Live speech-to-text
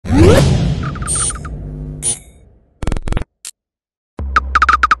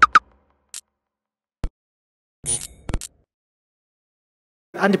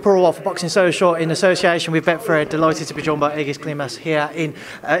Andi Purewal for Boxing Social in association with Betfred. Delighted to be joined by Egis Klimas here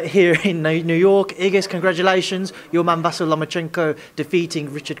in New York. Egis, congratulations. Your man Vasyl Lomachenko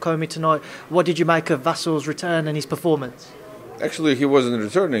defeating Richard Commey tonight. What did you make of Vasyl's return and his performance? Actually, he wasn't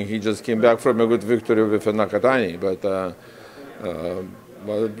returning. He just came back from a good victory with a Nakatani. But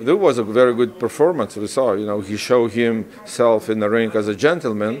there was a very good performance. We saw, he showed himself in the ring as a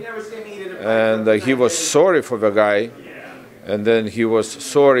gentleman, and he was sorry for the guy. And then he was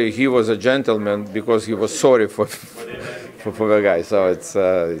sorry he was a gentleman because he was sorry for the guy. So it's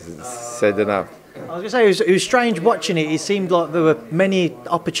said enough. I was going to say, it was strange watching it. It seemed like there were many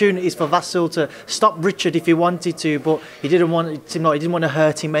opportunities for Vasyl to stop Richard if he wanted to, but it seemed like he didn't want to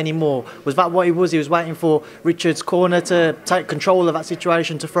hurt him anymore. Was that what he was? He was waiting for Richard's corner to take control of that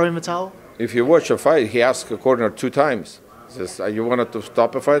situation, to throw in the towel? If you watch a fight, he asked the corner 2 times. He says, you wanted to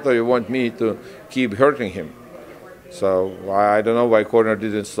stop a fight or you want me to keep hurting him? So I don't know why corner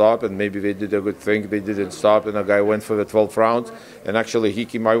didn't stop, and maybe they did a good thing. They didn't stop, and the guy went for the 12th round. And actually,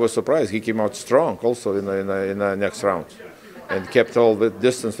 I was surprised. He came out strong also in the next round, and kept all the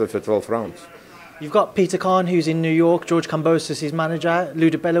distance with the 12th round. You've got Peter Khan, who's in New York. George Kambosos, his manager.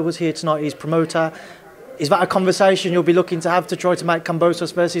 Ludabella was here tonight, his promoter. Is that a conversation you'll be looking to have to try to make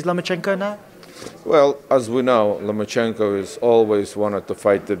Kambosos versus Lomachenko now? Well, as we know, Lomachenko has always wanted to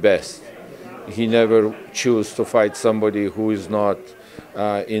fight the best. He never chose to fight somebody who is not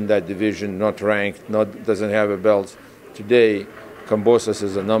in that division, not ranked, doesn't have a belt. Today, Kambosos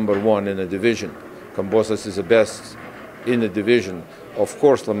is the #1 in the division. Kambosos is the best in the division. Of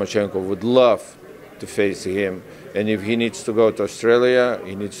course, Lomachenko would love to face him, and if he needs to go to Australia,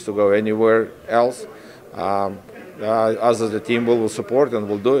 he needs to go anywhere else. Us as a team will support and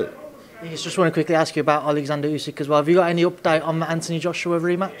will do it. I just want to quickly ask you about Alexander Usyk as well. Have you got any update on the Anthony Joshua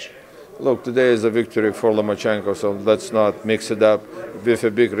rematch? Look, today is a victory for Lomachenko, so let's not mix it up. With a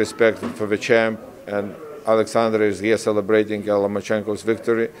big respect for the champ, and Alexander is here celebrating Lomachenko's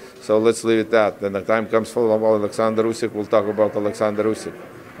victory, so let's leave it at that. When the time comes for Alexander Usyk, we'll talk about Alexander Usyk.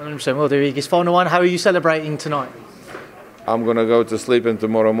 100% will do. Egis, final one. How are you celebrating tonight? I'm going to go to sleep, and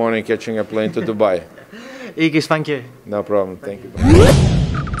tomorrow morning catching a plane to Dubai. Egis, thank you. No problem. Thank you.